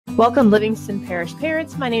Welcome, Livingston Parish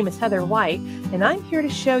parents. My name is Heather White, and I'm here to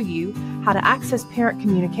show you how to access parent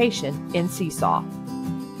communication in Seesaw.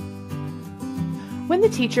 When the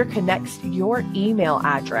teacher connects your email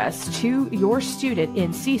address to your student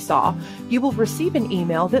in Seesaw, you will receive an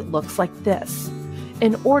email that looks like this.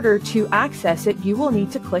 In order to access it, you will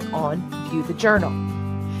need to click on View the Journal.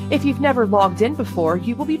 If you've never logged in before,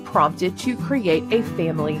 you will be prompted to create a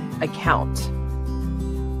family account.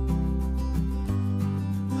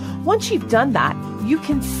 Once you've done that, you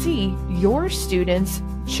can see your student's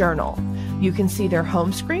journal. You can see their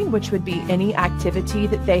home screen, which would be any activity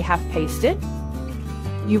that they have pasted.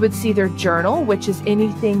 You would see their journal, which is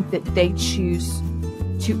anything that they choose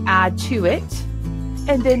to add to it.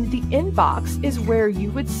 And then the inbox is where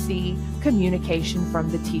you would see communication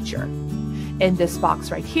from the teacher. In this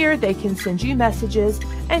box right here, they can send you messages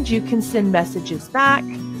and you can send messages back,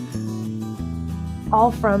 all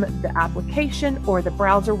from the application or the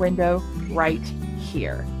browser window right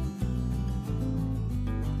here.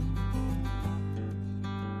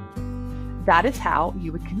 That is how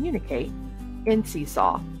you would communicate in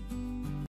Seesaw.